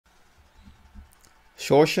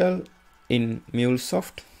Social in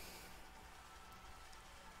MuleSoft.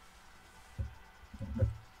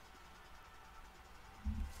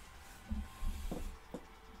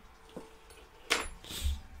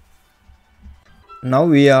 Now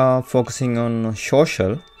we are focusing on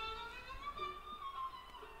social.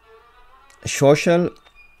 Social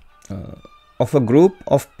of a group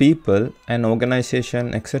of people, an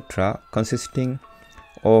organization, etc., consisting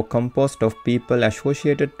or composed of people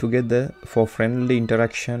associated together for friendly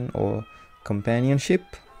interaction or companionship.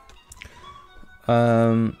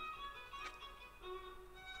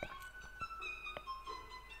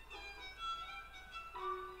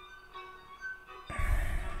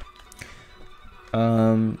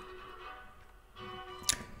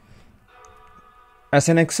 As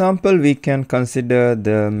an example, we can consider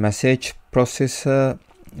the message processor,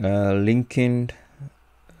 LinkedIn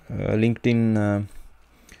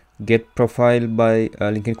get profile by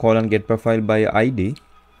LinkedIn : get profile by ID.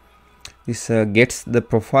 This gets the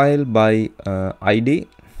profile by ID.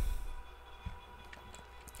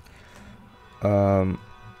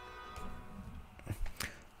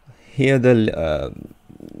 Here the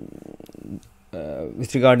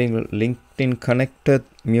with regarding LinkedIn connector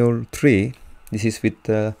Mule 3. This is with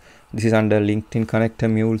this is under LinkedIn connector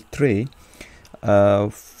Mule 3.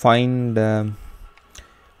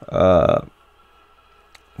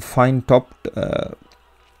 Find top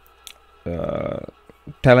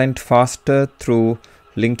talent faster through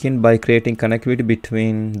LinkedIn by creating connectivity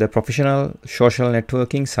between the professional social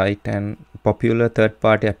networking site and popular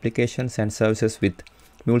third-party applications and services with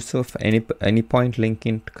MuleSoft Anypoint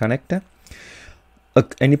LinkedIn connector. A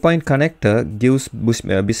Anypoint connector gives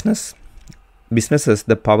businesses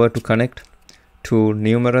the power to connect to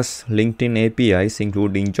numerous LinkedIn APIs,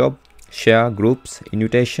 including job, share, groups,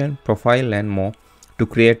 invitation, profile, and more, to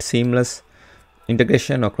create seamless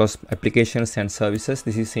integration across applications and services.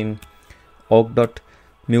 This is in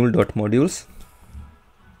org.mule.modules.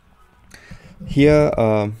 Here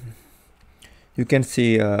you can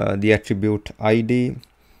see the attribute ID,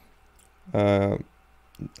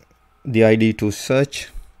 the ID to search,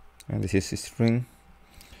 and this is a string.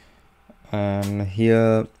 And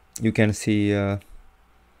here you can see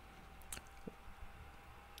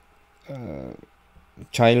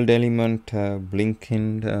child element,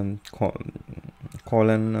 blinking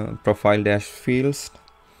colon profile dash fields.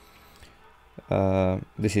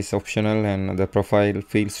 This is optional, and the profile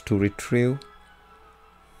fields to retrieve.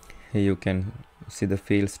 Here you can see the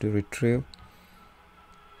fields to retrieve,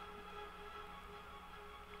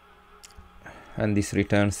 and this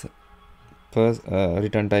returns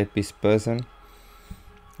return type is person,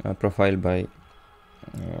 profile by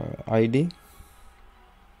ID.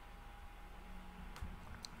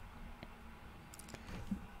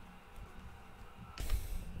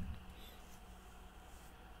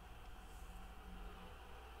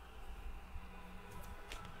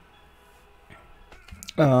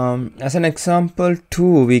 As an example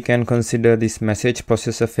too, we can consider this message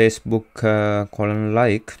processor Facebook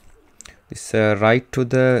like. This write to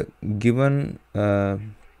the given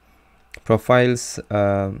profiles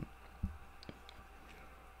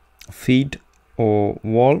feed or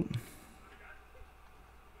wall.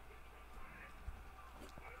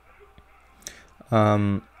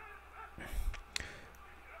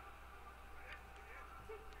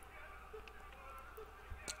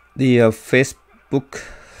 The Facebook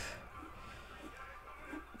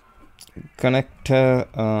connector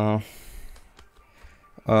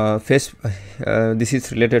this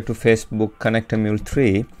is related to Facebook connector Mule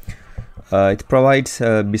 3. It provides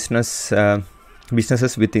businesses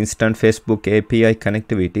with instant Facebook API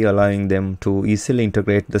connectivity, allowing them to easily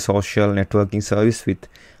integrate the social networking service with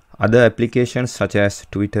other applications such as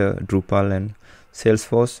Twitter, Drupal, and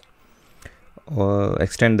Salesforce, or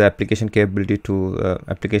extend the application capability to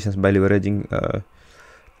applications by leveraging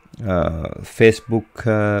Facebook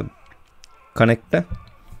connector.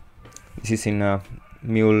 This is in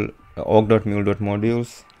Mule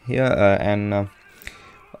org.mule.modules here, and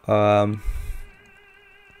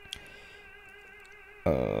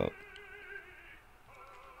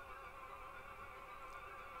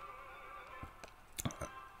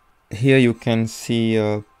here you can see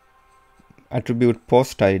attribute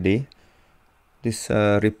post ID. This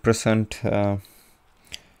represent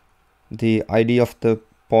the ID of the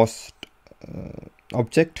post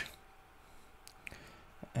object,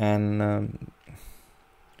 and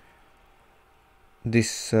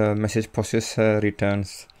this message processor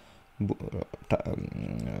returns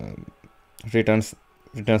return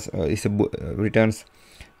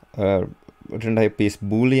type is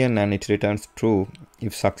boolean, and it returns true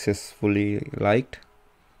if successfully liked.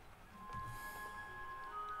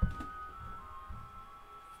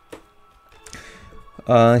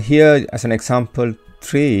 Here as an example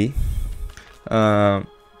 3, to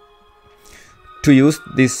use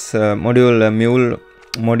this Mule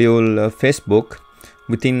module Facebook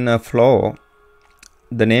within a flow,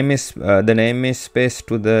 the name is space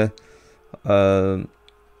to the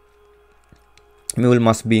Mule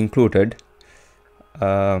must be included.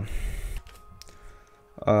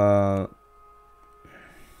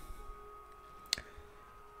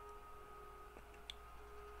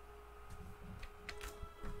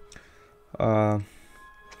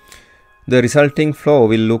 The resulting flow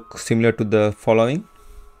will look similar to the following.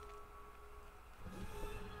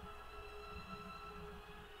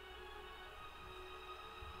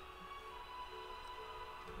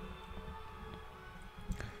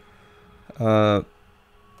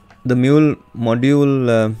 The Mule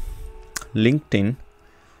module LinkedIn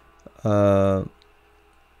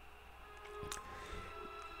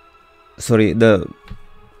sorry, the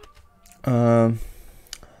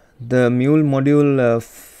Mule module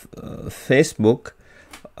Facebook.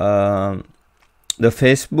 The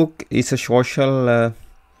Facebook is a social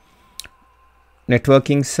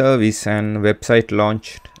networking service and website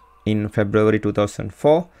launched in February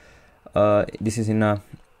 2004. This is in a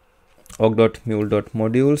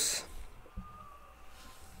org.mule.modules.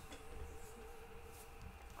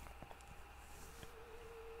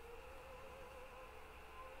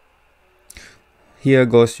 Here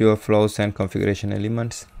goes your flows and configuration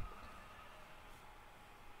elements.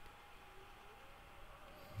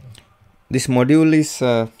 This module is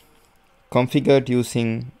configured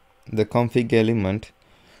using the config element.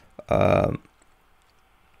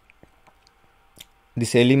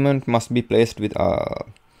 This element must be placed with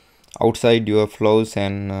outside your flows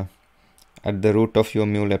and at the root of your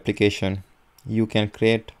Mule application. You can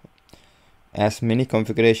create as many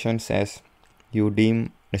configurations as you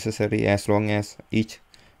deem necessary, as long as each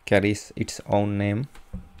carries its own name.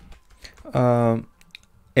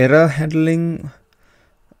 Error handling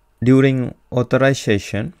during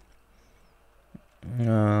authorization.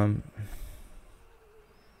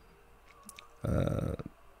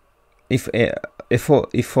 If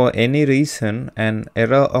for any reason an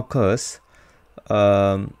error occurs,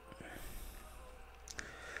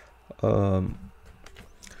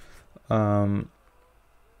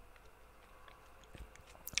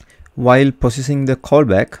 while processing the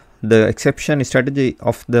callback, the exception strategy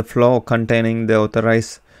of the flow containing the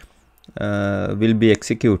authorized will be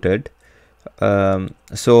executed.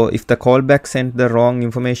 So if the callback sent the wrong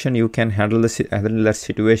information, you can handle the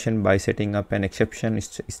situation by setting up an exception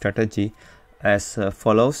strategy as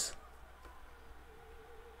follows.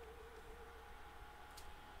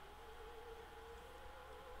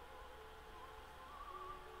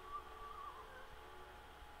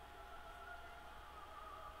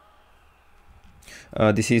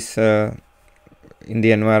 This is in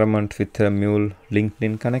the environment with Mule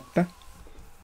LinkedIn connector.